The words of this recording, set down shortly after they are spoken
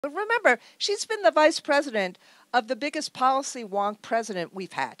But remember, she's been the vice president of the biggest policy wonk president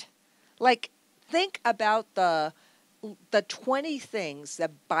we've had. Like, think about the 20 things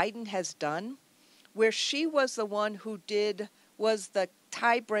that Biden has done where she was the one who was the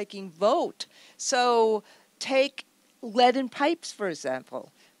tie-breaking vote. So take lead in pipes, for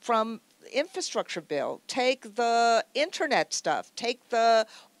example, from infrastructure bill, take the internet stuff, take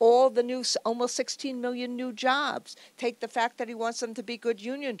all the new, almost 16 million new jobs, take the fact that he wants them to be good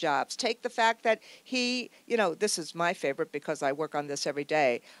union jobs, take the fact that this is my favorite because I work on this every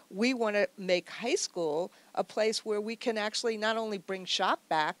day. We want to make high school a place where we can actually not only bring shop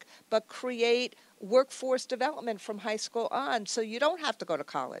back, but create workforce development from high school on, so you don't have to go to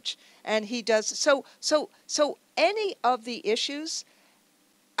college. And he does. So any of the issues,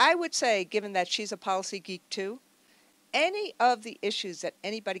 I would say, given that she's a policy geek too, any of the issues that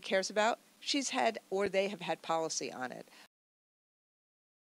anybody cares about, she's had or they have had policy on it.